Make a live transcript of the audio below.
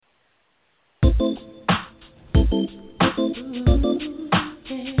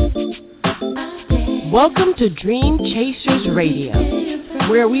Welcome to Dream Chasers Radio,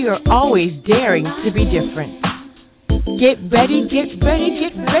 where we are always daring to be different. Get ready, get ready,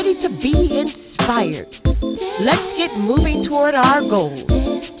 get ready to be inspired. Let's get moving toward our goals.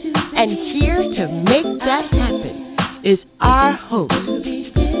 And here to make that happen is our host,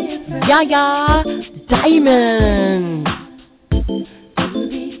 Yaya Diamond.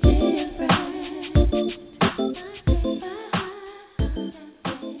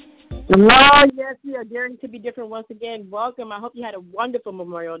 Hello, yes, we are daring to be different once again. Welcome. I hope you had a wonderful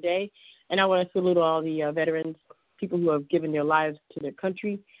Memorial Day, and I want to salute all the veterans, people who have given their lives to their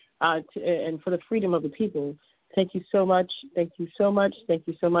country, and for the freedom of the people. Thank you so much. Thank you so much. Thank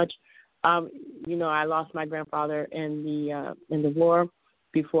you so much. You know, I lost my grandfather in the war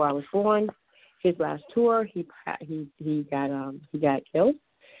before I was born. His last tour, he got killed,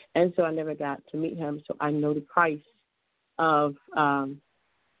 and so I never got to meet him. So I know the price of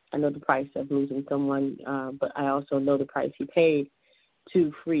losing someone, but I also know the price he paid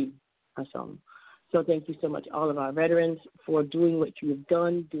to free us all. So thank you so much, all of our veterans, for doing what you have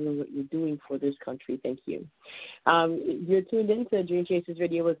done, doing what you're doing for this country. Thank you. You're tuned in to Dream Chasers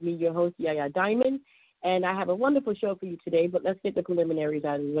Radio with me, your host, Yaya Diamond, and I have a wonderful show for you today, but let's get the preliminaries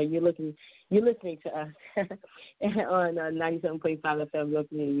out of the way. You're listening to us on 97.5 FM Real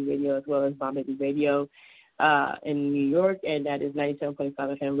Community Radio, as well as Bombay Radio in New York, and that is 97.5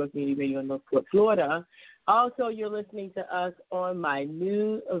 FM Real Community Radio in Northport, Florida. Also, you're listening to us on my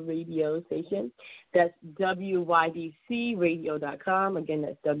new radio station. That's WYDCradio.com. Again,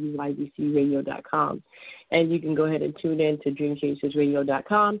 that's WYDCradio.com. And you can go ahead and tune in to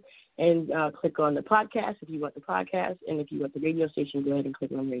DreamChasersRadio.com and click on the podcast if you want the podcast. And if you want the radio station, go ahead and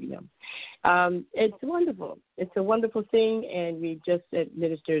click on radio. It's wonderful. It's a wonderful thing, and we just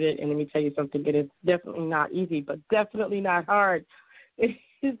administered it. And let me tell you something. It is definitely not easy, but definitely not hard.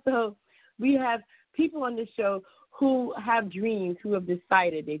 So we have people on this show who have dreams, who have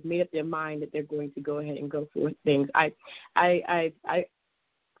decided, they've made up their mind that they're going to go ahead and go for things. I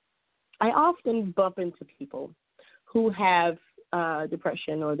often bump into people who have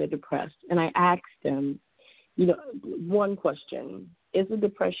depression or they're depressed, and I ask them, you know, one question: is the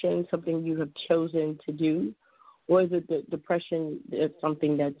depression something you have chosen to do, or is it the depression is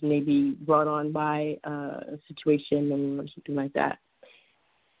something that's maybe brought on by a situation or something like that?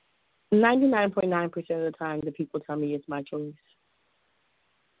 99.9% of the time, the people tell me it's my choice.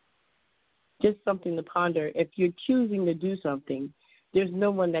 Just something to ponder. If you're choosing to do something, there's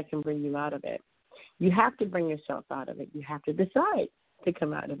no one that can bring you out of it. You have to bring yourself out of it. You have to decide to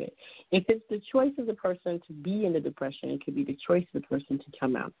come out of it. If it's the choice of the person to be in the depression, it could be the choice of the person to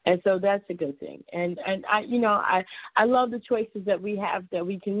come out. And so that's a good thing. And I love the choices that we have that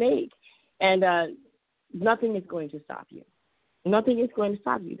we can make. And nothing is going to stop you. Nothing is going to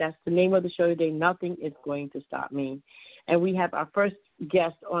stop you. That's the name of the show today. Nothing is going to stop me. And we have our first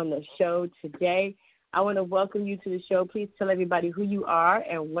guest on the show today. I want to welcome you to the show. Please tell everybody who you are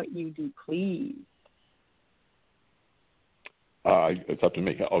and what you do, please. It's up to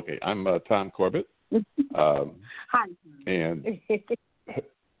me. Okay, I'm Tom Corbett. Hi. And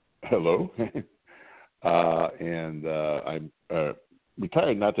hello. And I'm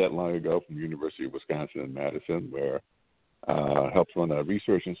retired not that long ago from the University of Wisconsin in Madison, where helped run a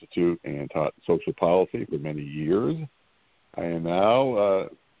research institute and taught social policy for many years. I am now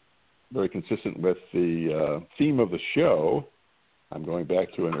very consistent with the theme of the show. I'm going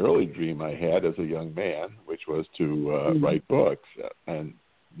back to an early dream I had as a young man, which was to write books, and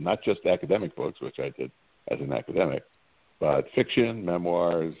not just academic books, which I did as an academic, but fiction,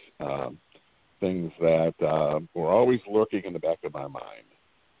 memoirs, things that were always lurking in the back of my mind.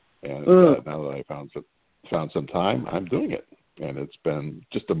 And now that I found some time, I'm doing it, and it's been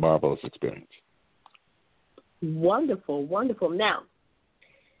just a marvelous experience. Wonderful, wonderful. Now,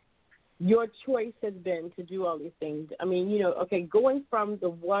 your choice has been to do all these things. I mean, going from the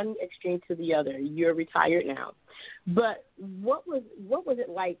one extreme to the other. You're retired now, but what was it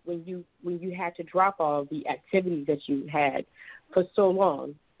like when you had to drop all the activities that you had for so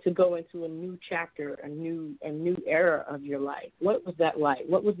long to go into a new chapter, a new era of your life? What was that like?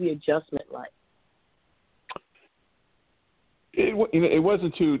 What was the adjustment like? It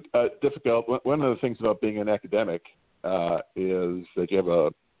wasn't too difficult. One of the things about being an academic is that you have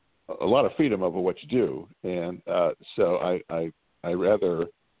a lot of freedom over what you do, and so I rather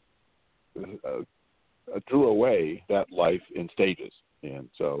drew away that life in stages, and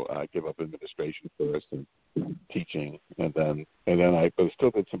so I gave up administration first and teaching, and then I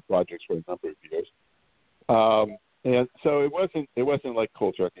still did some projects for a number of years. And so it wasn't like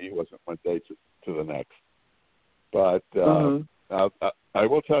cold turkey. It wasn't one day to the next. But I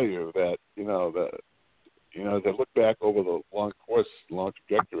will tell you that as I look back over the long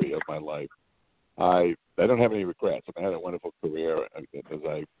trajectory of my life, I don't have any regrets. I had a wonderful career, as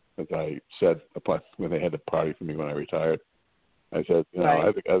I said when they had the party for me when I retired. I said, I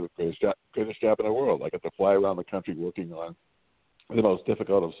had the greatest job in the world. I got to fly around the country working on the most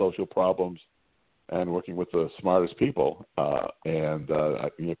difficult of social problems and working with the smartest people. I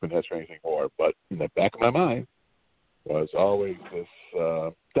couldn't ask for anything more. But in the back of my mind was always this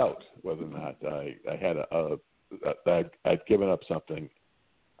doubt whether or not I'd given up something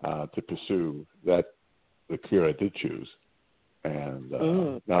to pursue the career I did choose. And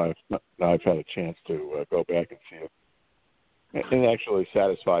now I've had a chance to go back and see it and actually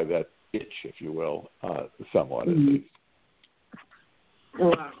satisfy that itch, if you will, somewhat at least.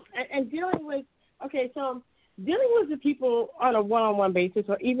 Wow. And dealing with the people on a one-on-one basis,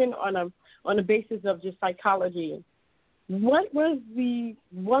 or even on a basis of just psychology, what was the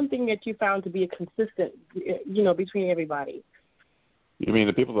one thing that you found to be a consistent, between everybody? You mean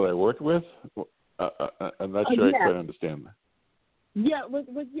the people that I worked with? I'm not sure I quite understand that. Yeah,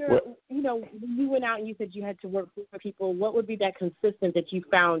 with your, when you went out and you said you had to work for people, what would be that consistent that you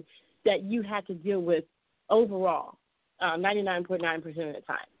found that you had to deal with overall, 99.9% of the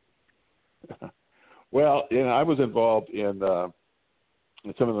time? Well, I was involved in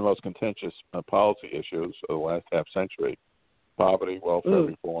some of the most contentious policy issues of the last half century: poverty, welfare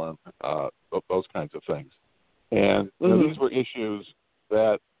reform, those kinds of things. And these were issues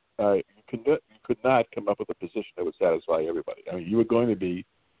that you could not come up with a position that would satisfy everybody. I mean, you were going to be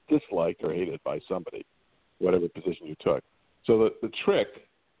disliked or hated by somebody, whatever position you took. So the trick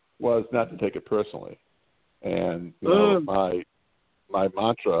was not to take it personally. And my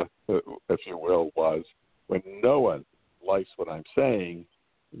mantra, if you will, was when no one likes what I'm saying,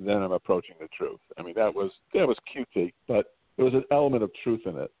 then I'm approaching the truth. I mean, that was cutesy, but there was an element of truth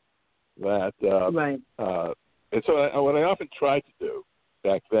in it. And so what I often tried to do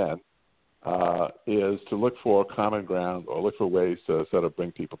back then is to look for common ground or look for ways to sort of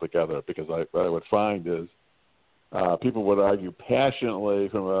bring people together, because what I would find is people would argue passionately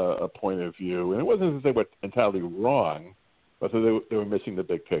from a point of view, and it wasn't that they were entirely wrong, but that they were missing the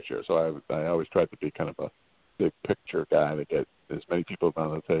big picture. So I always tried to be kind of a big picture guy to get as many people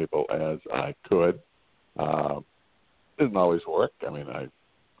on the table as I could. Didn't always work. I mean, I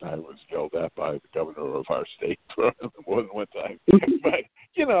was yelled at by the governor of our state for more than one time. But,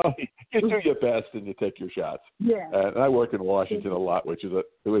 you do your best and you take your shots. Yeah. And I work in Washington a lot, which is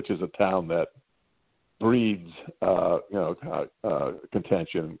a town that breeds,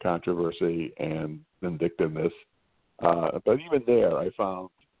 contention, controversy, and vindictiveness. But even there, I found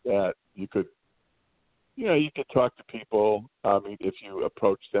that you could talk to people. I mean, if you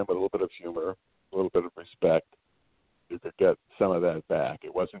approach them with a little bit of humor, a little bit of respect, you could get some of that back.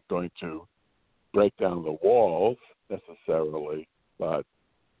 It wasn't going to break down the walls necessarily, but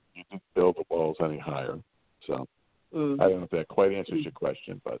you didn't build the walls any higher. So I don't know if that quite answers your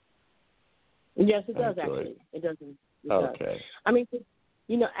question, but yes, it does actually. It does. Okay. I mean,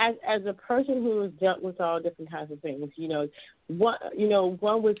 as a person who has dealt with all different kinds of things,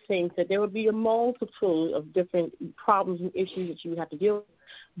 one would think that there would be a multitude of different problems and issues that you would have to deal with.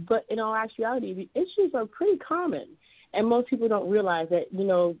 But in all actuality, the issues are pretty common. And most people don't realize that,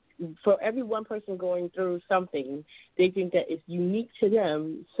 for every one person going through something, they think that it's unique to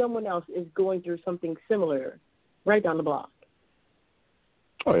them. Someone else is going through something similar right down the block.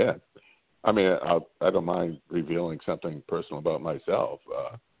 Oh, yeah. I mean, I don't mind revealing something personal about myself.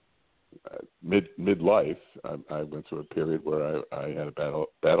 Midlife, I went through a period where I had a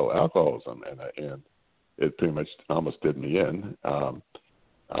battle alcoholism, and it pretty much almost did me in.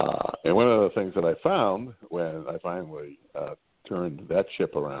 And one of the things that I found when I finally turned that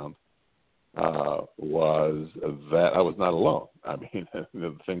ship around was that I was not alone. I mean,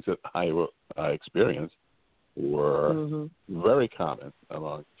 the things that I experienced were very common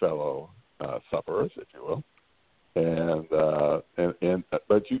among fellow sufferers, if you will.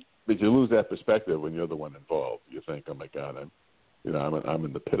 But you lose that perspective when you're the one involved. You think, oh my God, I'm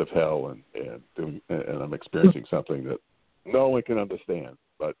in the pit of hell and I'm experiencing something that no one can understand.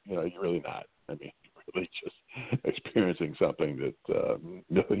 But you're really not. I mean, you're really just experiencing something that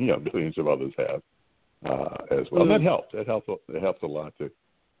millions of others have as well. And that helped. It helped a lot to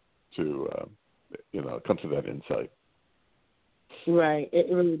come to that insight. Right. It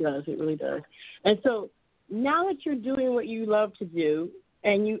really does. It really does. And so now that you're doing what you love to do,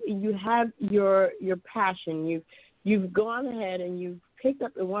 and you have your passion, you've gone ahead and you've picked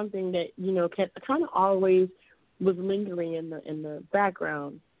up the one thing that kind of always was lingering in the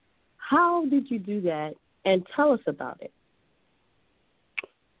background. How did you do that? And tell us about it.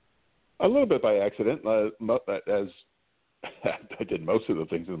 A little bit by accident, as I did most of the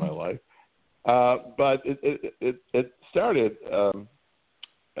things in my life. But it started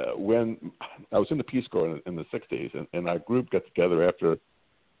when I was in the Peace Corps in the 60s, and our group got together after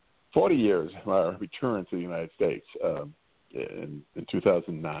 40 years of our return to the United States in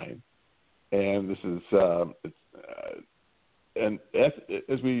 2009. And this is, and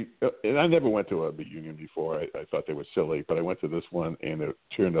I never went to a reunion before. I thought they were silly, but I went to this one, and it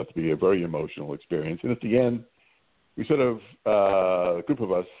turned out to be a very emotional experience. And at the end, we sort of, a group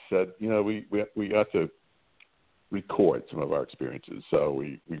of us said, we ought to record some of our experiences. So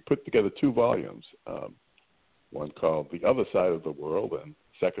we put together 2 volumes, one called The Other Side of the World, and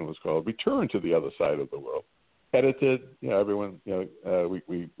the second was called Return to the Other Side of the World. Edited, everyone,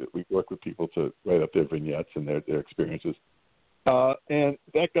 we work with people to write up their vignettes and their experiences. And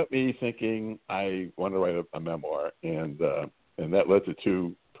that got me thinking I want to write a memoir, and that led to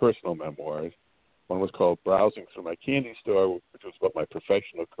 2 personal memoirs. One was called Browsing Through My Candy Store, which was about my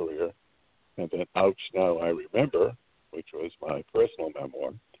professional career, and then Ouch, Now I Remember, which was my personal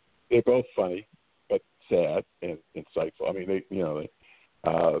memoir. They're both funny, but sad and insightful. I mean,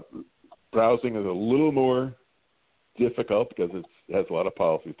 Browsing is a little more difficult because it has a lot of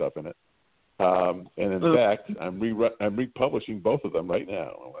policy stuff in it. And in fact, I'm republishing both of them right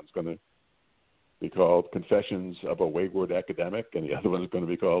now. One's going to be called Confessions of a Wayward Academic, and the other one is going to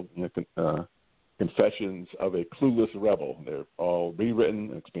be called Confessions of a Clueless Rebel. They're all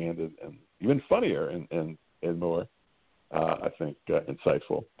rewritten, expanded, and even funnier and more, I think,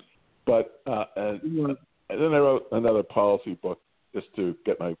 insightful. But and then I wrote another policy book just to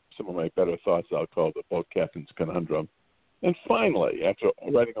get some of my better thoughts out, called The Boat Captain's Conundrum. And finally, after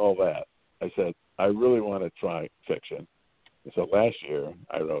writing all that, I said, I really want to try fiction. And so last year,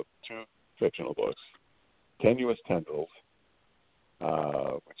 I wrote 2 fictional books, Tenuous Tendrils,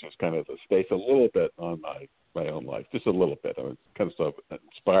 which is kind of based a little bit on my own life, just a little bit. I was kind of stuff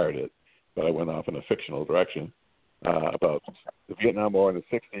inspired it, but I went off in a fictional direction about the Vietnam War in the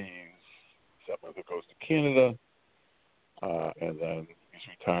 60s, someone who goes to Canada, and then he's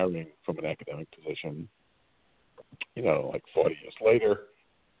retiring from an academic position, like 40 years later,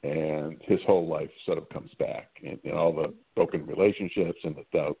 and his whole life sort of comes back, and all the broken relationships and the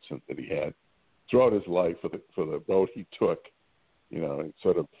doubts that he had throughout his life for the road he took. He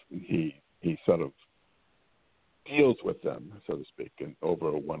sort of deals with them, so to speak, in over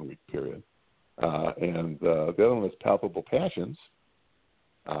a 1-week period. And the other one was Palpable Passions,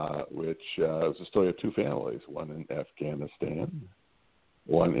 which is a story of 2 families, one in Afghanistan,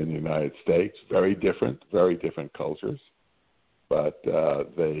 one in the United States. Very different cultures, but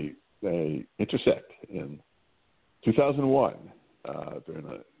they intersect in 2001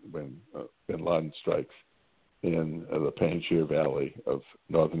 when Bin Laden strikes in the Panjshir Valley of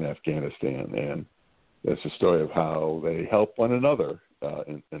northern Afghanistan, and it's a story of how they help one another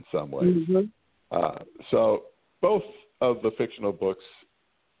in some ways. Mm-hmm. So both of the fictional books,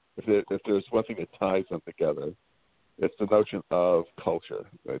 if there's one thing that ties them together, it's the notion of culture,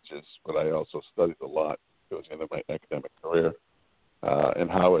 which is what I also studied a lot towards the end of my academic career,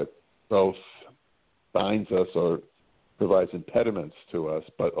 and how it both binds us or provides impediments to us,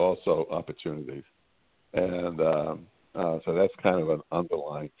 but also opportunities. And so that's kind of an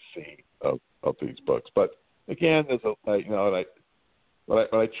underlying theme of these books. But again, there's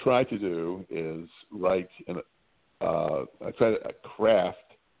what I try to do is write, I try to craft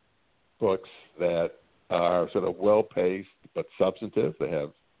books that are sort of well-paced but substantive. They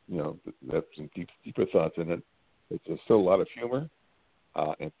have, they have some deeper thoughts in it. There's still a lot of humor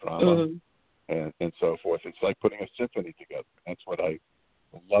and drama and so forth. It's like putting a symphony together. That's what I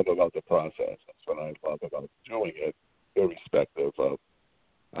love about the process. That's what I love about doing it, irrespective of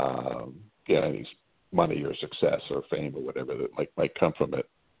any money or success or fame or whatever that might come from it.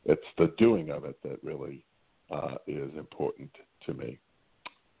 It's the doing of it that really is important to me.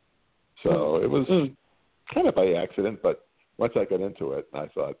 So it was kind of by accident, but once I got into it, I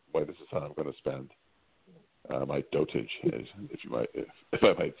thought, "Boy, this is how I'm going to spend my dotage," if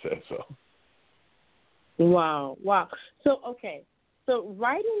I might say so. Wow. So so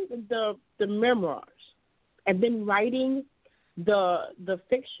writing the memoirs and then writing the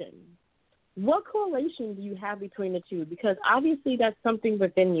fiction, what correlation do you have between the two? Because obviously that's something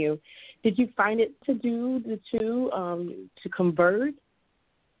within you. Did you find it to do the two to converge?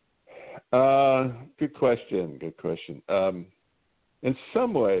 Good question. In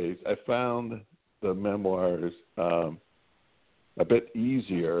some ways, I found the memoirs a bit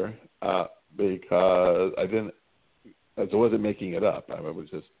easier because I didn't I wasn't making it up. I was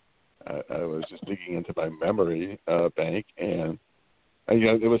just digging into my memory bank, and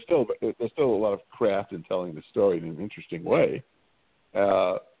there's still a lot of craft in telling the story in an interesting way.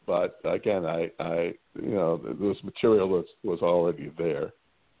 But again, this material was already there.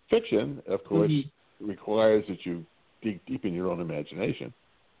 Fiction, of course, requires that you dig deep in your own imagination,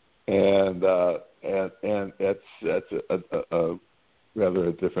 and that's a rather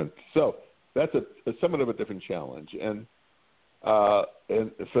a different. So that's a somewhat of a different challenge, and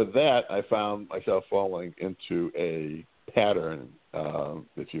for that, I found myself falling into a pattern,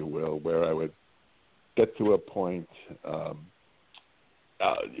 if you will, where I would get to a point, and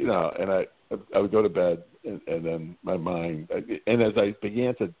I would go to bed, and then my mind, and as I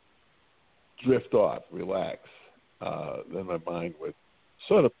began to drift off, relax, then my mind would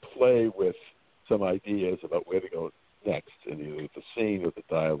sort of play with some ideas about where to go next in either the scene or the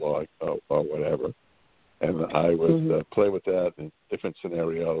dialogue or whatever. And I would play with that in different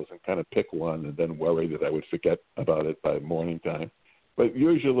scenarios and kind of pick one and then worry that I would forget about it by morning time. But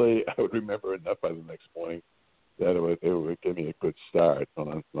usually I would remember enough by the next morning that it would give me a good start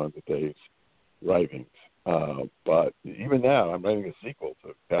on the day's writings. But even now, I'm writing a sequel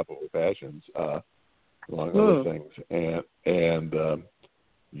to Palpable Passions, among other things. And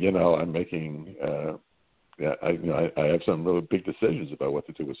I'm making, I have some really big decisions about what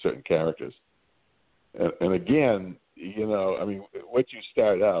to do with certain characters. And again, what you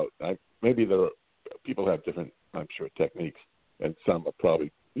start out, maybe people have different, I'm sure, techniques, and some are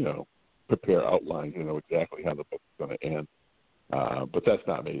probably, prepare outlines, exactly how the book's going to end. But that's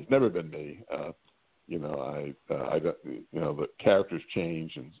not me. It's never been me. The characters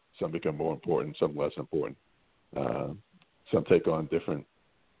change, and some become more important, some less important. Some take on different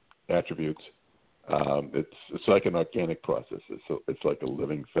attributes. It's like an organic process. It's like a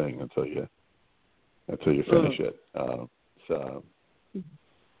living thing until you finish it. So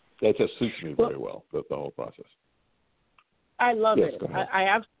that just suits me very well, the whole process. I love it. I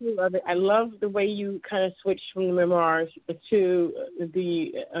absolutely love it. I love the way you kind of switched from the memoirs to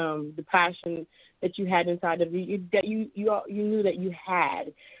the passion that you had inside of you that you knew that you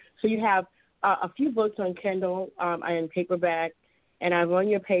had. So you have a few books on Kindle and paperback, and I'm on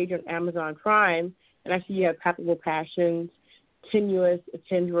your page on Amazon Prime, and I see you have Palpable Passions, Tenuous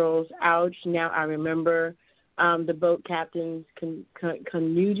Tendrils, Ouch, Now I Remember, The Boat Captain's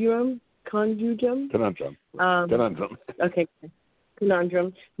Conundrum. Okay,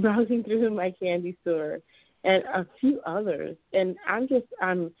 Conundrum, Browsing Through My Candy Store, and a few others. And I'm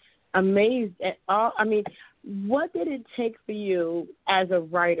amazed at all. I mean, what did it take for you as a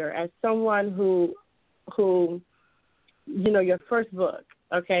writer, as someone who your first book,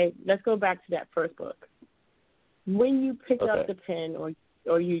 okay, let's go back to that first book. When you picked up the pen or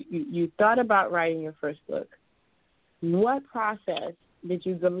you thought about writing your first book, what process did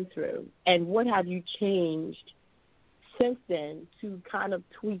you go through, and what have you changed since then to kind of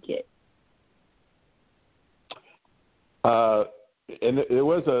tweak it? And there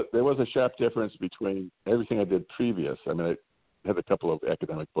was a sharp difference between everything I did previous. I mean, I had a couple of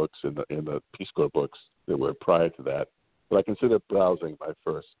academic books in the Peace Corps books that were prior to that, but I consider Browsing my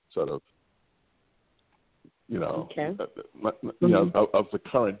first sort of, of the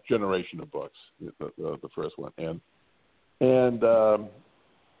current generation of books, the first one, and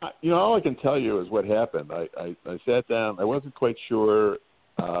all I can tell you is what happened. I sat down. I wasn't quite sure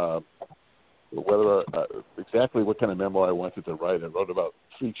whether exactly what kind of memoir I wanted to write. I wrote about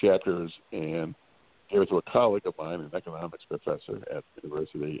 3 chapters and gave it to a colleague of mine, an economics professor at the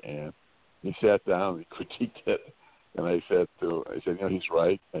university, and he sat down and he critiqued it. And I said, he's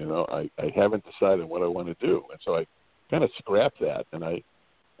right. I haven't decided what I want to do, and so I kind of scrapped that, and I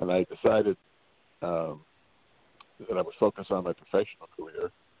decided that I would focus on my professional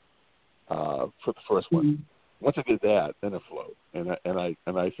career for the first one. Once I did that, then it flowed, and I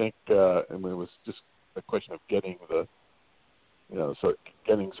think it was just a question of getting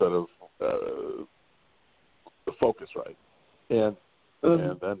getting the focus right, and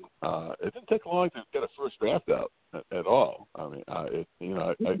then it didn't take long to get a first draft out at all. I mean, it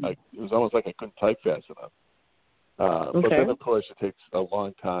was almost like I couldn't type fast enough. But then, of course, it takes a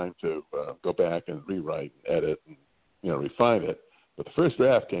long time to go back and rewrite, and edit, and refine it. But the first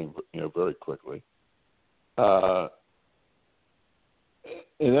draft came, very quickly. And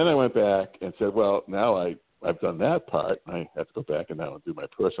then I went back and said, well, now I've done that part. I have to go back and now do my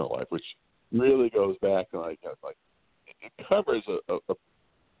personal life, which really goes back to it covers a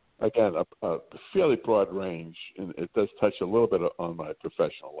fairly broad range, and it does touch a little bit on my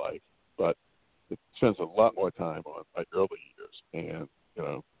professional life, but it spends a lot more time on my early years and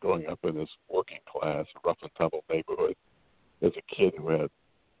growing up in this working class, rough and tumble neighborhood as a kid who had,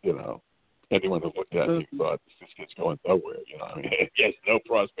 you know, anyone who looked at me thought this kid's going nowhere. You know, I mean, he has no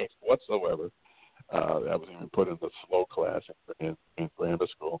prospects whatsoever. I was even put in the slow class in grammar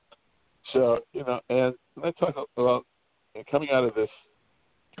school. So, you know, and I talk about coming out of this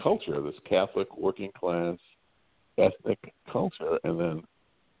culture, this Catholic working class ethnic culture, and then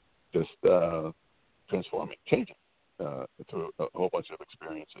just transforming, changing through a whole bunch of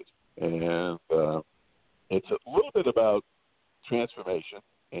experiences. And it's a little bit about transformation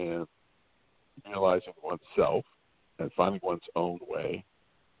and realizing oneself and finding one's own way.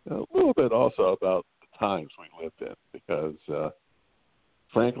 And a little bit also about the times we lived in, because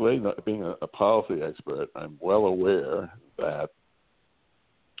frankly, being a policy expert, I'm well aware that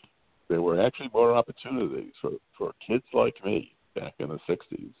there were actually more opportunities for kids like me back in the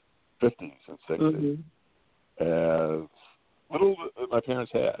 60s, 50s, and 60s, as little that my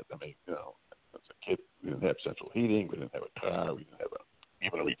parents had. I mean, you know, as a kid, we didn't have central heating, we didn't have a car, we didn't have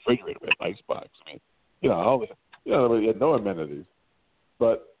even a refrigerator, we had an icebox. I mean, you know, all this, you know, we had no amenities,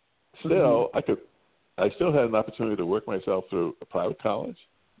 but still, I still had an opportunity to work myself through a private college,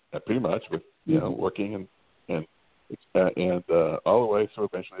 pretty much with, you know, working and all the way through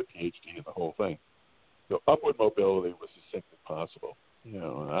eventually a PhD and the whole thing. So upward mobility was as simply possible. You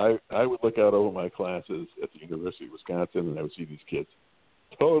know, I would look out over my classes at the University of Wisconsin, and I would see these kids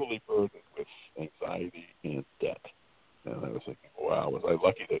totally burdened with anxiety and debt. And I was thinking, wow, was I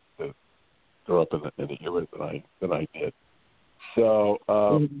lucky to grow up in the era that I did. So,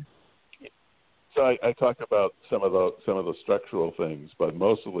 so I talk about some of the structural things, but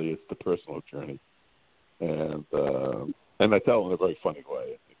mostly it's the personal journey. And I tell in a very funny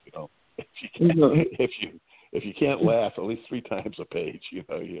way. If you can't laugh at least 3 times a page, you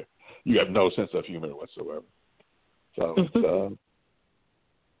know, you have no sense of humor whatsoever. So,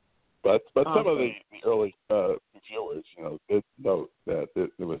 but some of the early viewers, you know, did note that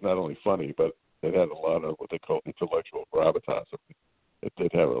it was not only funny, but it had a lot of what they call intellectual gravitas. It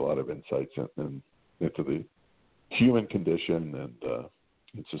did have a lot of insights into the human condition and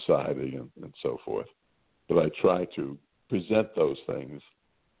society and so forth. But I try to present those things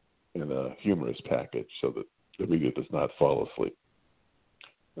in a humorous package so that the reader does not fall asleep.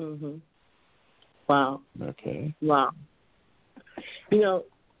 Wow. Okay. Wow. You know,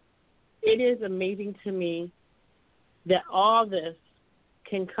 it is amazing to me that all this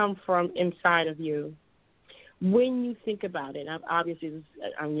can come from inside of you. When you think about it, obviously,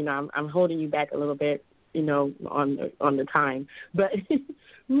 I'm holding you back a little bit, you know, on the time. But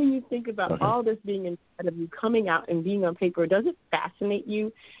when you think about all this being inside of you, coming out and being on paper, does it fascinate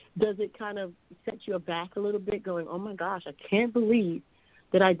you? Does it kind of set you aback a little bit, going, "Oh my gosh, I can't believe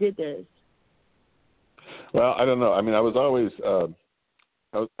that I did this"? Well, I don't know. I mean, I was always, I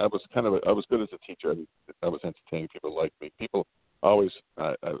was good as a teacher. I was entertaining. People liked me. People always,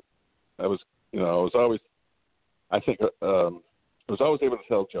 I was always able to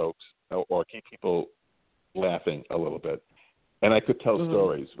tell jokes or keep people laughing a little bit, and I could tell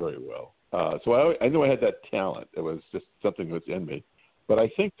stories very well. So I knew I had that talent. It was just something that was in me. But I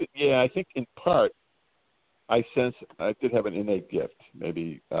think in part, I sense I did have an innate gift.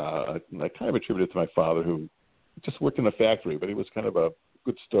 Maybe I kind of attribute it to my father, who just worked in a factory, but he was kind of a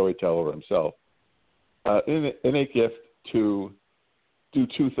good storyteller himself. An innate gift to do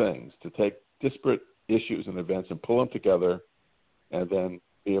 2 things: to take disparate issues and events and pull them together, and then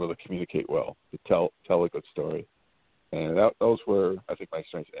be able to communicate well, to tell a good story. And those were, I think, my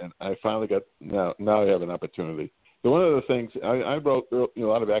strengths. And I finally got now I have an opportunity. So one of the things I wrote, you know,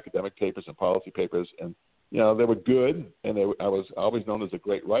 a lot of academic papers and policy papers, and you know they were good, and I was always known as a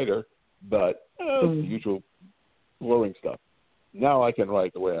great writer, but the usual boring stuff. Now I can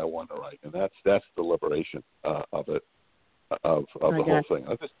write the way I want to write, and that's the liberation of it, of the whole thing.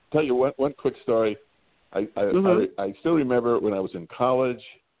 I'll just tell you one quick story. I still remember when I was in college.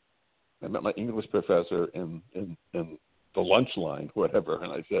 I met my English professor in the lunch line, whatever,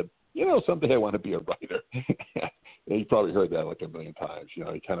 and I said, you know, someday I want to be a writer. He probably heard that like a million times. You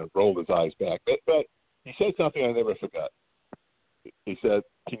know, he kind of rolled his eyes back. But he said something I never forgot. He said,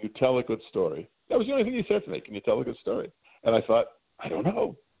 "Can you tell a good story?" That was the only thing he said to me. "Can you tell a good story?" And I thought, I don't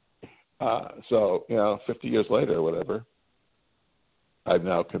know. So, you know, 50 years later or whatever, I've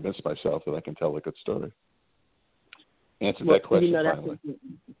now convinced myself that I can tell a good story. Answered that question finally.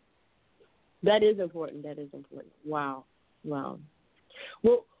 That is important. Wow. Well,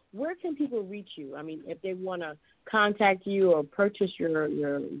 where can people reach you? I mean, if they want to contact you or purchase your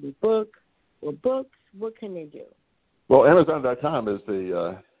book or books, what can they do? Well, Amazon.com is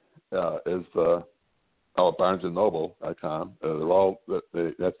BarnesandNoble.com. They're all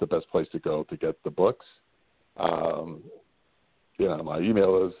that's the best place to go to get the books. my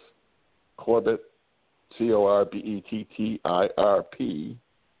email is Corbett, CORBETTIRP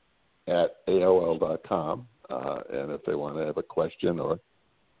 @AOL.com. And if they want to have a question, or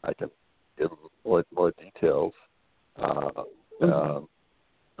I can give more details on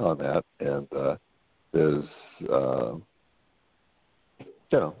that. And there's,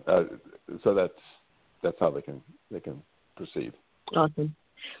 so that's how they can proceed. Awesome.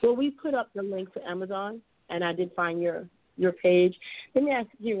 Well, we put up the link to Amazon, and I did find your page. Let me ask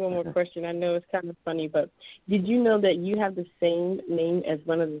you one more question. I know it's kind of funny, but did you know that you have the same name as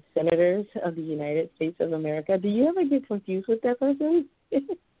one of the senators of the United States of America? Do you ever get confused with that person? He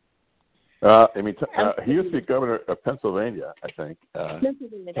used to be governor of Pennsylvania, I think.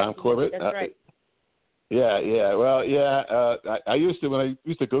 Tom Corbett. That's right. Yeah. Well, yeah. I used to, when I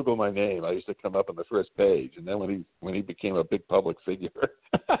used to Google my name, I used to come up on the first page, and then when he became a big public figure,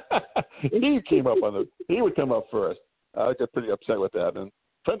 he would come up first. I got pretty upset with that. And a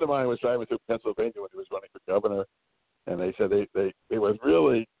friend of mine was driving through Pennsylvania when he was running for governor, and they said they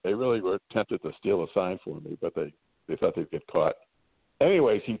really were tempted to steal a sign for me, but they thought they'd get caught.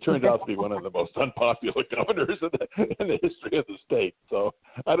 Anyways, he turned out to be one of the most unpopular governors in the history of the state. So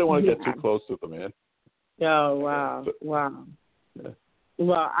I don't want to get too close to the man. Oh, wow. Yeah.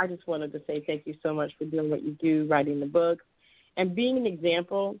 Well, I just wanted to say thank you so much for doing what you do, writing the book, and being an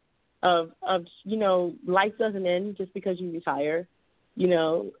example of life doesn't end just because you retire,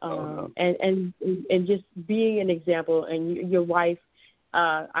 and just being an example. And your wife,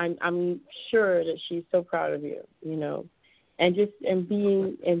 I'm sure that she's so proud of you, and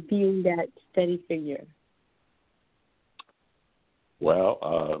being that steady figure.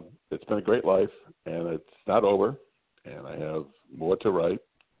 Well, it's been a great life, and it's not over, and I have more to write.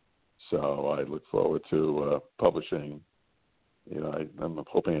 So I look forward to publishing. I'm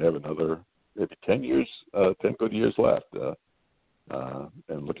hoping to have another maybe 10 good years left,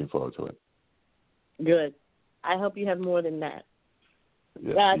 and looking forward to it. Good. I hope you have more than that.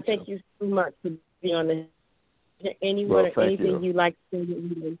 Yes, thank you so much for being on this. Is there anything you'd like to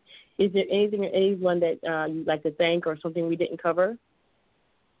say? Is there anything or anyone that you'd like to thank, or something we didn't cover?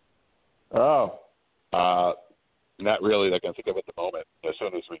 Oh, not really that I can think of at the moment. As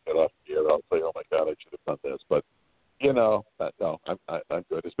soon as we get off the air, I'll say, oh, my God, I should have done this. But, no, I'm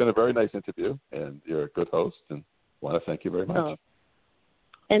good. It's been a very nice interview, and you're a good host, and I want to thank you very much. Oh.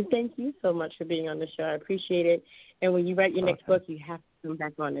 And thank you so much for being on the show. I appreciate it. And when you write your next book, you have to come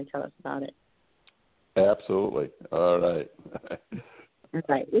back on and tell us about it. Absolutely. All right. All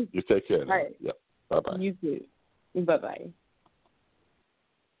right. You take care. All right. Yep. Bye-bye. You too. Bye-bye.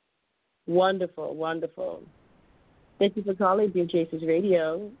 Wonderful, wonderful. Thank you for calling Dear Chases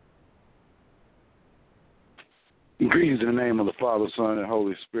Radio. Greetings in the name of the Father, Son, and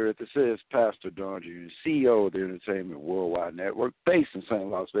Holy Spirit. This is Pastor Don Jr., CEO of the Entertainment Worldwide Network, based in St.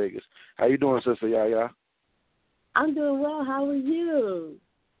 Las Vegas. How you doing, Sister Yaya? I'm doing well. How are you?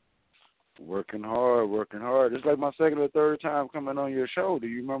 Working hard. It's like my second or third time coming on your show. Do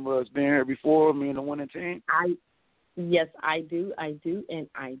you remember us being here before, me and the winning team? Yes, I do.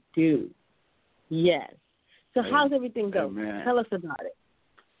 Yes. So how's everything going? Tell us about it.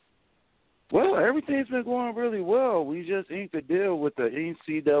 Well, everything's been going really well. We just inked a deal with the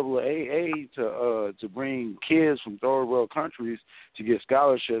NCAA to bring kids from third world countries to get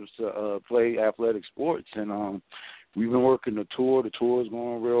scholarships to play athletic sports, and we've been working the tour. The tour is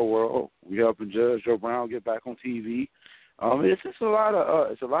going real well. We helping Judge Joe Brown get back on TV. It's just a lot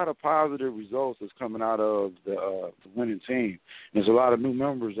of positive results that's coming out of the winning team. There's a lot of new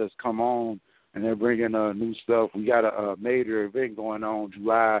members that's come on, and they're bringing new stuff. We got a major event going on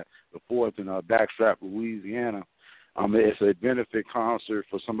July the 4th in Backstrap, Louisiana. It's a benefit concert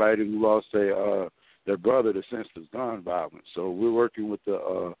for somebody who lost their brother to senseless gun violence. So we're working with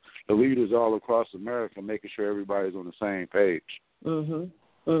the leaders all across America, making sure everybody's on the same page. So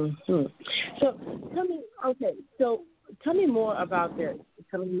tell me more about this.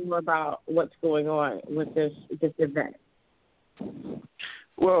 Tell me more about what's going on with this event.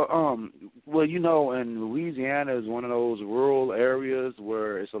 Well, in Louisiana is one of those rural areas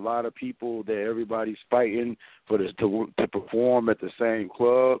where it's a lot of people that everybody's fighting for this to perform at the same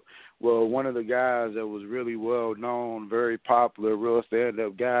club. Well, one of the guys that was really well known, very popular, real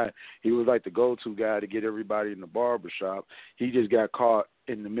stand-up guy, he was like the go-to guy to get everybody in the barbershop. He just got caught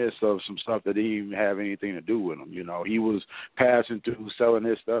in the midst of some stuff that didn't even have anything to do with him. He was passing through, selling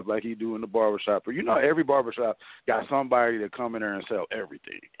his stuff like he do in the barbershop. But, every barbershop got somebody that come in there and sell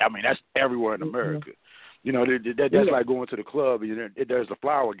everything. I mean, that's everywhere in America. That's like going to the club, and there's the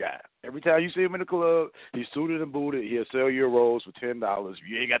flower guy. Every time you see him in the club, he's suited and booted. He'll sell you a rose for $10. If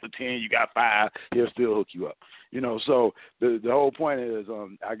you ain't got the 10, you got 5. He'll still hook you up. So the whole point is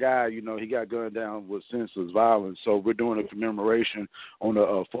our guy, he got gunned down with senseless violence. So we're doing a commemoration on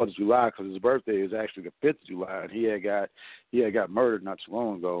the 4th of July because his birthday is actually the 5th of July, and he had got murdered not too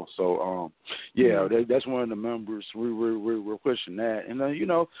long ago. So that's one of the members. We're pushing that, and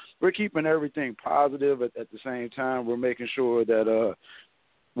we're keeping everything positive at the same time. We're making sure that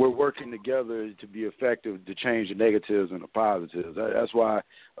we're working together to be effective to change the negatives and the positives. That's why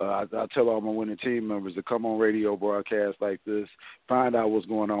I tell all my winning team members to come on radio broadcasts like this, find out what's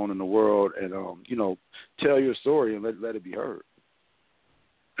going on in the world, and tell your story and let it be heard.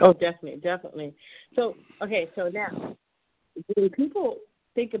 Oh, definitely. So now, when people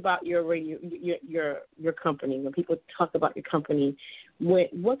think about your radio, your company, when people talk about your company,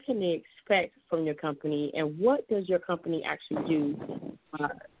 what can they expect from your company, and what does your company actually do?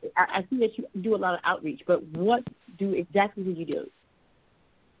 I see that you do a lot of outreach, but what exactly do you do?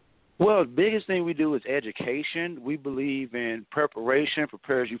 Well, the biggest thing we do is education. We believe in preparation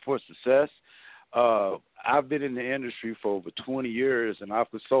prepares you for success. I've been in the industry for over 20 years, and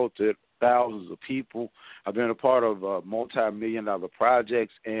I've consulted thousands of people. I've been a part of multi-million-dollar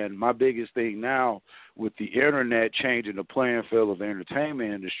projects, and my biggest thing now with the internet changing the playing field of the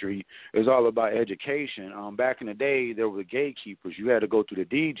entertainment industry is all about education. Back in the day, there were gatekeepers. You had to go through the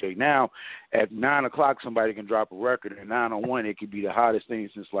DJ. Now, at 9 o'clock, somebody can drop a record, and 9:01, it could be the hottest thing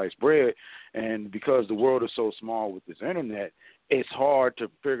since sliced bread. And because the world is so small with this internet, it's hard to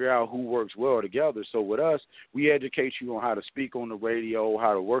figure out who works well together. So with us, we educate you on how to speak on the radio,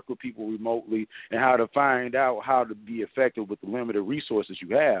 how to work with people remotely, and how to find out how to be effective with the limited resources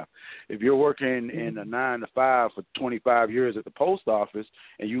you have. If you're working in a 9 to 5 for 25 years at the post office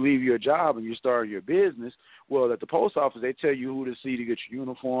and you leave your job and you start your business, well, at the post office, they tell you who to see to get your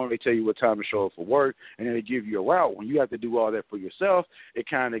uniform. They tell you what time to show up for work, and then they give you a route. When you have to do all that for yourself, it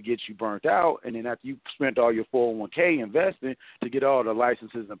kind of gets you burnt out. And then after you spent all your 401k investing to get all the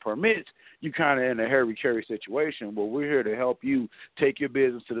licenses and permits, you kind of in a hurry-carry situation. Well, we're here to help you take your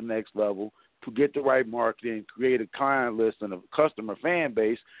business to the next level, to get the right marketing, create a client list and a customer fan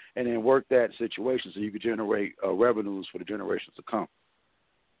base, and then work that situation so you can generate revenues for the generations to come.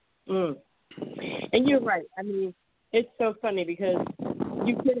 And you're right. I mean, it's so funny because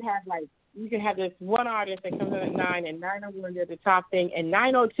you could have this one artist that comes in at 9, and 9:01 they're the top thing, and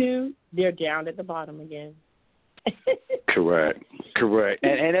 9:02 they're down at the bottom again. Correct.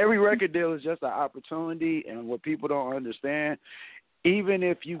 And every record deal is just an opportunity, and what people don't understand, even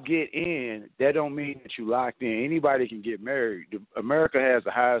if you get in, that don't mean that you locked in. Anybody can get married. America has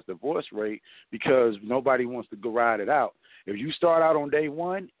the highest divorce rate because nobody wants to go ride it out. If you start out on day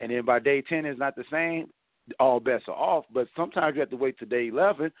 1 and then by day 10 it's not the same, all bets are off. But sometimes you have to wait till day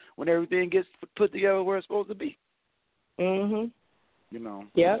 11 when everything gets put together where it's supposed to be. Mhm.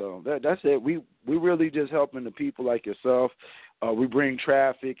 Yeah. So that's it. We really just helping the people like yourself. We bring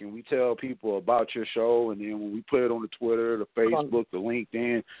traffic and we tell people about your show, and then when we put it on the Twitter, the Facebook, the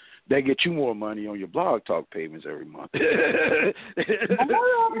LinkedIn, they get you more money on your Blog Talk payments every month.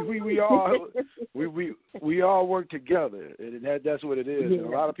 we all work together, and that's what it is. And a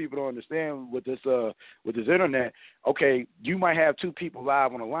lot of people don't understand with this internet. Okay, you might have 2 people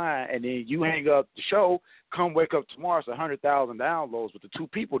live on the line, and then you hang up the show. Come wake up tomorrow, it's 100,000 downloads, but the 2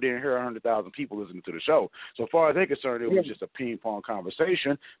 people didn't hear 100,000 people listening to the show. So far as they're concerned, it was just a ping-pong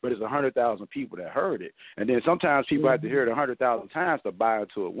conversation, but it's 100,000 people that heard it. And then sometimes people have to hear it 100,000 times to buy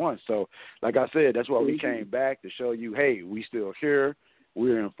into it once. So, like I said, that's why we came back to show you, hey, we still here.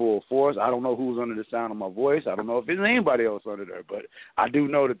 We're in full force. I don't know who's under the sound of my voice. I don't know if there's anybody else under there, but I do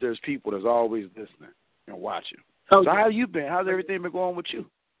know that there's people that's always listening and watching. So how have you been? How's everything been going with you?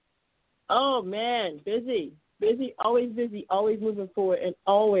 Oh, man, busy, always moving forward, and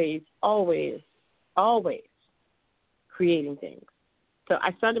always creating things. So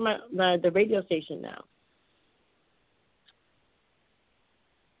I started the radio station now.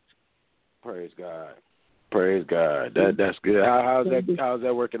 Praise God. That's good. How's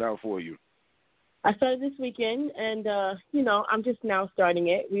that working out for you? I started this weekend, and, I'm just now starting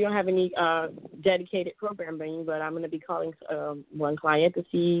it. We don't have any dedicated programming, but I'm going to be calling one client to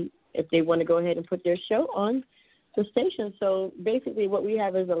see if they want to go ahead and put their show on the station. So basically what we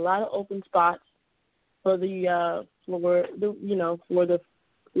have is a lot of open spots for the 4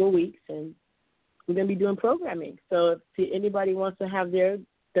 weeks, and we're going to be doing programming. So if anybody wants to have their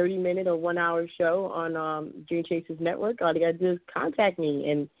 30-minute or 1-hour show on Dream Chasers Network, all they got to do is contact me,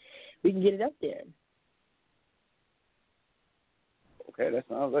 and we can get it up there. Okay, that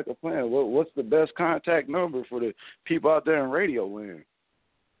sounds like a plan. What's the best contact number for the people out there in radio land?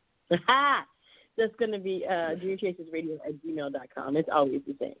 That's going to be dreamchasersradio@gmail.com. It's always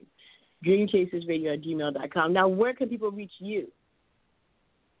the same. dreamchasersradio@gmail.com. Now, where can people reach you?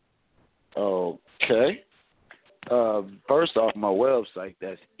 Okay. First off, my website,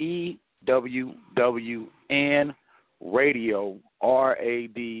 that's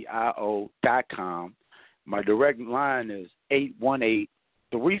EWWNradio.com. My direct line is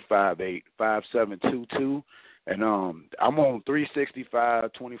 818-358-5722. And I'm on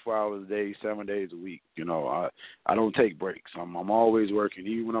 365, 24 hours a day, 7 days a week. You know, I don't take breaks. I'm always working.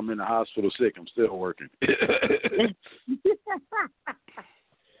 Even when I'm in the hospital sick, I'm still working.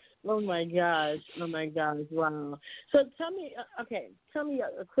 Oh my gosh! Wow. So tell me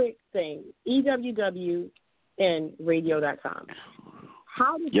a quick thing. EWWNradio.com.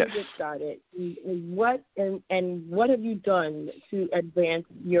 How did you get started? And what have you done to advance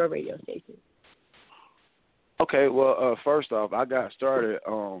your radio station? Okay, well, first off, I got started.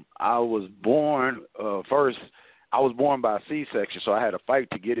 I was born by a C-section, so I had to fight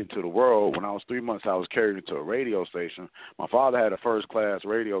to get into the world. When I was 3 months, I was carried into a radio station. My father had a first-class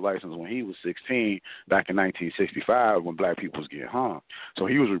radio license when he was 16 back in 1965 when black people was getting hung. So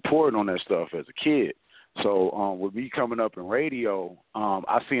he was reporting on that stuff as a kid. So with me coming up in radio,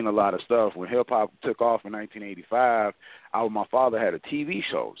 I seen a lot of stuff. When hip-hop took off in 1985, my father had a TV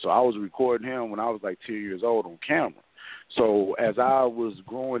show. So I was recording him when I was like 2 years old on camera. So as I was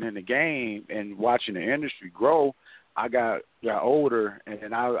growing in the game and watching the industry grow, I got older,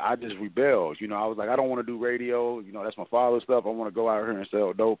 and I just rebelled. You know, I was like, I don't want to do radio. You know, that's my father's stuff. I want to go out here and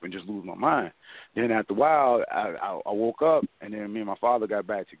sell dope and just lose my mind. Then after a while, I woke up, and then me and my father got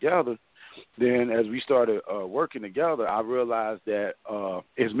back together. Then as we started working together, I realized that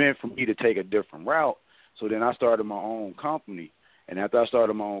it's meant for me to take a different route. So then I started my own company. And after I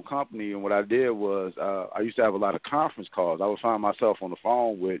started my own company, and what I did was I used to have a lot of conference calls. I would find myself on the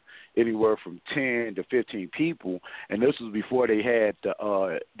phone with anywhere from 10 to 15 people, and this was before they had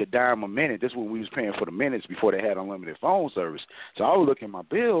the dime a minute. This is when we was paying for the minutes before they had unlimited phone service. So I would look at my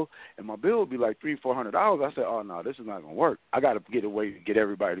bill, and my bill would be like $300-400. I said, oh, no, this is not going to work. I got to get a way to get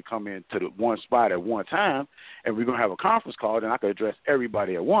everybody to come in to the one spot at one time, and we're going to have a conference call, then I could address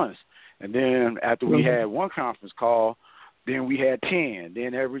everybody at once. And then after we had one conference call, then we had 10.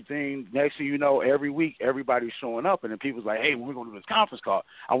 Then everything, next thing you know, every week, everybody's showing up. And then people's like, hey, when we're going to do this conference call,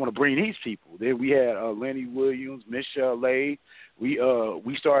 I want to bring these people. Then we had Lenny Williams, Michelle Lay. We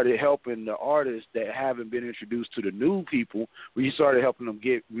started helping the artists that haven't been introduced to the new people. We started helping them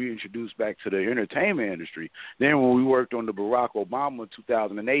get reintroduced back to the entertainment industry. Then when we worked on the Barack Obama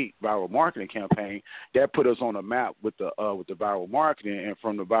 2008 viral marketing campaign, that put us on a map with the viral marketing. And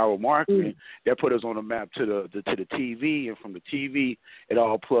from the viral marketing, that put us on a map to the TV. And from the TV, it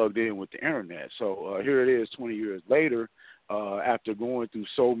all plugged in with the internet. So here it is 20 years later, after going through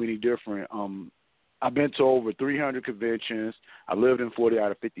so many different I've been to over 300 conventions. I lived in 40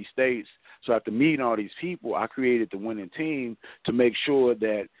 out of 50 states. So after meeting all these people, I created the winning team to make sure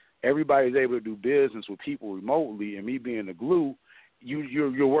that everybody's able to do business with people remotely. And me being the glue,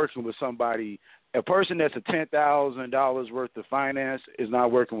 you're working with somebody. A person that's a $10,000 worth of finance is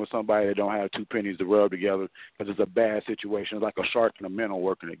not working with somebody that don't have two pennies to rub together because it's a bad situation. It's like a shark and a minnow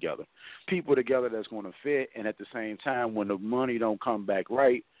working together. People together that's going to fit, and at the same time, when the money don't come back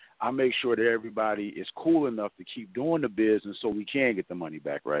right, I make sure that everybody is cool enough to keep doing the business so we can get the money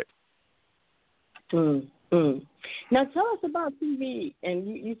back right. Now tell us about TV. And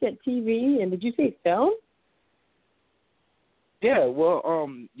you said TV, and did you say film? Yeah, well,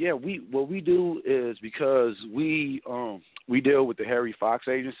 what we do is because we deal with the Harry Fox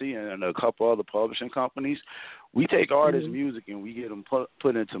Agency and a couple other publishing companies. We take artists' music and we get them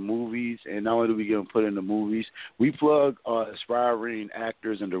put into movies, and not only do we get them put into movies, we plug aspiring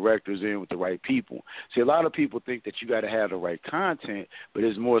actors and directors in with the right people. See, a lot of people think that you got to have the right content, but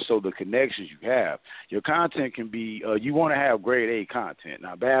it's more so the connections you have. Your content can be, you want to have grade A content.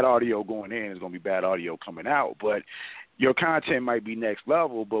 Now, bad audio going in is going to be bad audio coming out, but your content might be next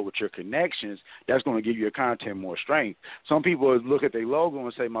level, but with your connections, that's going to give your content more strength. Some people look at their logo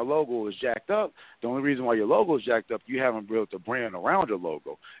and say, my logo is jacked up. The only reason why your logo is jacked up, you haven't built a brand around your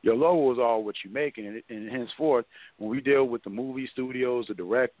logo. Your logo is all what you make, and henceforth, when we deal with the movie studios, the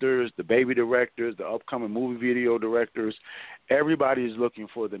directors, the baby directors, the upcoming movie video directors, everybody is looking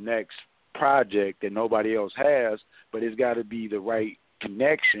for the next project that nobody else has, but it's got to be the right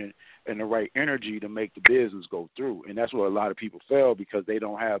connection and the right energy to make the business go through. And that's where a lot of people fail because they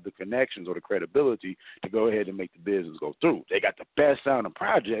don't have the connections or the credibility to go ahead and make the business go through. They got the best sounding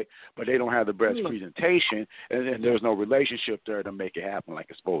project, but they don't have the best presentation, and there's no relationship there to make it happen like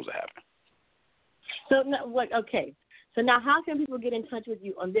it's supposed to happen. So, So now how can people get in touch with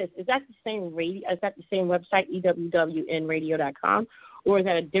you on this? Is that the same radio? Is that the same website, EWWNradio.com? or is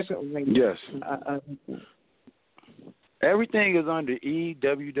that a different radio? Yes. Everything is under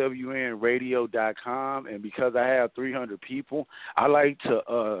EWWNradio.com, and because I have 300 people, I like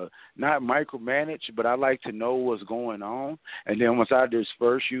to not micromanage, but I like to know what's going on. And then once I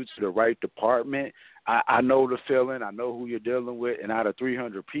disperse you to the right department, I know the feeling, I know who you're dealing with, and out of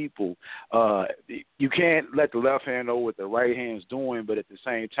 300 people, you can't let the left hand know what the right hand's doing, but at the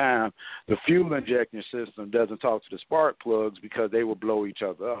same time, the fuel injection system doesn't talk to the spark plugs because they will blow each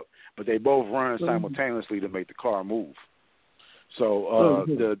other up. But they both run simultaneously to make the car move. So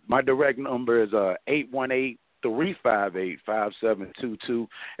my direct number is 818-358-5722.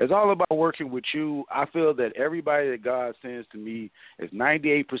 It's all about working with you. I feel that everybody that God sends to me is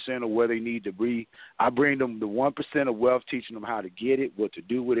 98% of where they need to be. I bring them the 1% of wealth, teaching them how to get it, what to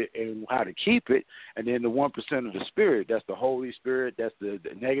do with it, and how to keep it. And then the 1% of the Spirit. That's the Holy Spirit. That's the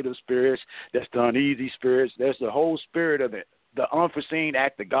negative spirits. That's the uneasy spirits. That's the whole spirit of it. The unforeseen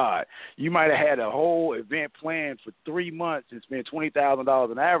act of God. You might have had a whole event planned for 3 months and spent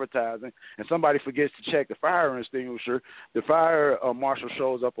 $20,000 in advertising, and somebody forgets to check the fire extinguisher. The fire marshal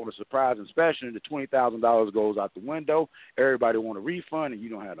shows up on a surprise inspection. The $20,000 goes out the window. Everybody want a refund, and you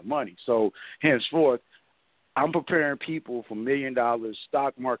don't have the money. So henceforth, I'm preparing people for $1 million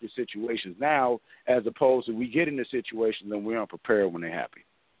stock market situations now, as opposed to we get into situations and we're unprepared when they're happy.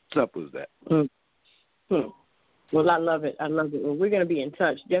 Simple as that. Well, I love it. I love it. Well, we're going to be in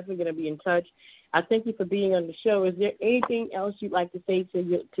touch. Definitely going to be in touch. I thank you for being on the show. Is there anything else you'd like to say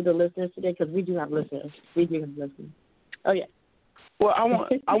to the listeners today? Because we do have listeners. Oh, yeah. Well, I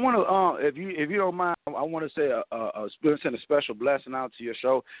want to, if you don't mind, I want to say send a special blessing out to your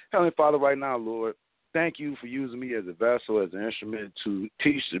show. Heavenly Father, right now, Lord, thank you for using me as a vessel, as an instrument to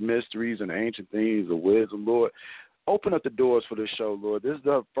teach the mysteries and the ancient things of wisdom, Lord. Open up the doors for this show, Lord. This is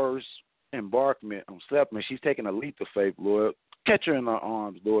the first embarkment on Stephanie. She's taking a leap of faith, Lord. Catch her in her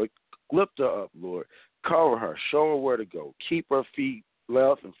arms, Lord. Lift her up, Lord. Cover her. Show her where to go. Keep her feet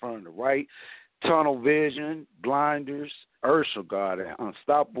left in front of the right. Tunnel vision, blinders, Ursula, God, an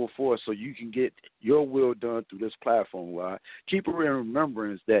unstoppable force so you can get your will done through this platform, Lord. Keep her in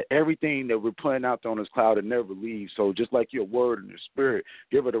remembrance that everything that we're putting out there on this cloud, it never leaves. So just like your word and your spirit,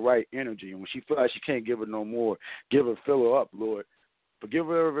 give her the right energy. And when she feels like she can't give it no more, fill her up, Lord. Forgive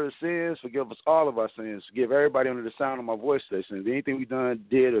her of her sins. Forgive us all of our sins. Forgive everybody under the sound of my voice today. If anything we done,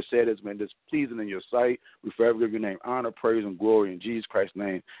 did, or said has been displeasing in your sight, we forever give your name honor, praise, and glory in Jesus Christ's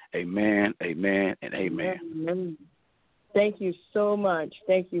name. Amen, amen, and amen. Amen. Thank you so much.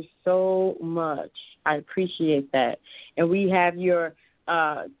 Thank you so much. I appreciate that. And we have your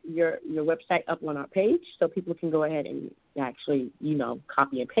website up on our page, so people can go ahead and actually,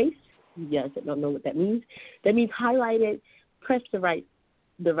 copy and paste. Yes, I don't know what that means. That means highlight it, press the right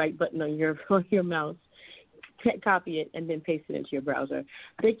button on your mouse, copy it, and then paste it into your browser.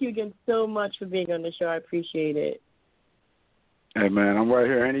 Thank you again so much for being on the show. I appreciate it. Hey, man, I'm right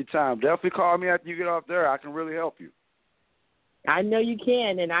here anytime. Definitely call me after you get off there. I can really help you. I know you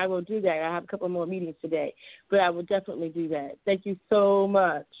can, and I will do that. I have a couple more meetings today, but I will definitely do that. Thank you so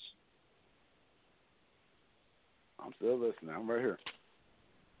much. I'm still listening. I'm right here.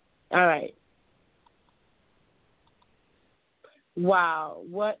 All right. Wow,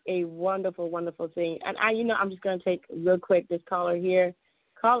 what a wonderful, wonderful thing. And I'm just going to take real quick this caller here.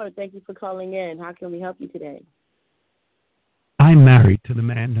 Caller, thank you for calling in. How can we help you today? I'm married to the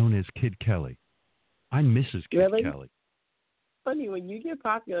man known as Kid Kelly. I'm Mrs. Kid really? Kelly. Funny, when you get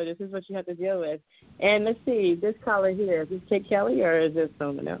popular, this is what you have to deal with. And let's see, this caller here, is this Kid Kelly or is this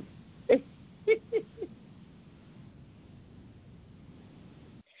someone else?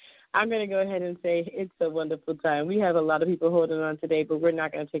 I'm going to go ahead and say it's a wonderful time. We have a lot of people holding on today, but we're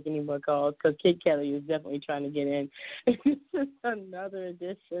not going to take any more calls because Kid Kelly is definitely trying to get in. This is another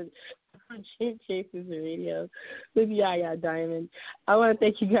edition of Dream Chasers Radio with Yaya Diamond. I want to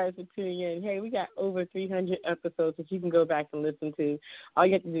thank you guys for tuning in. Hey, we got over 300 episodes that you can go back and listen to. All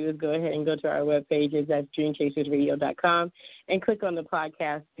you have to do is go ahead and go to our webpage. That's dreamchasersradio.com and click on the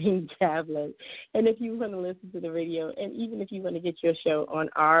podcasting tablet. And if you want to listen to the radio, and even if you want to get your show on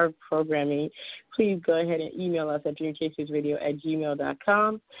our programming, please go ahead and email us at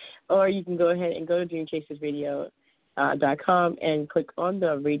dreamchasersradio@gmail.com, or you can go ahead and go to dreamchasersradio.com and click on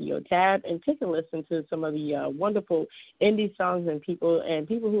the radio tab and take a listen to some of the wonderful indie songs and people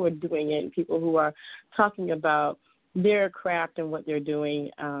who are doing it, and people who are talking about their craft and what they're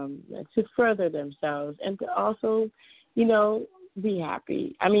doing to further themselves and to also, be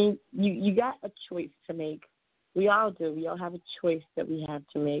happy. I mean, you got a choice to make. We all do. We all have a choice that we have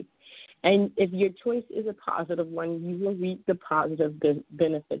to make. And if your choice is a positive one, you will reap the positive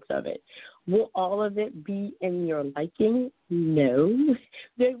benefits of it. Will all of it be in your liking? No.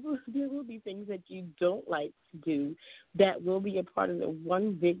 There will be things that you don't like to do that will be a part of the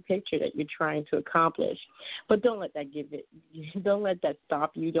one big picture that you're trying to accomplish. But don't let that don't let that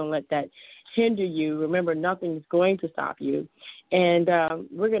stop you. Don't let that hinder you. Remember, nothing's going to stop you. And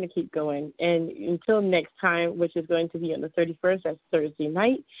we're going to keep going. And until next time, which is going to be on the 31st, that's Thursday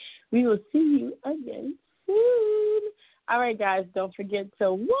night, we will see you again soon. All right, guys, don't forget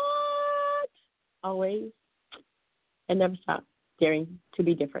to what? Always and never stop daring to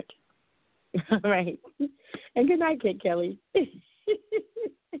be different. All right. And good night, Kid Kelly.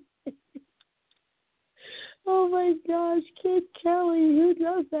 Oh, my gosh, Kid Kelly, who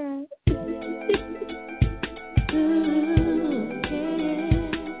does that?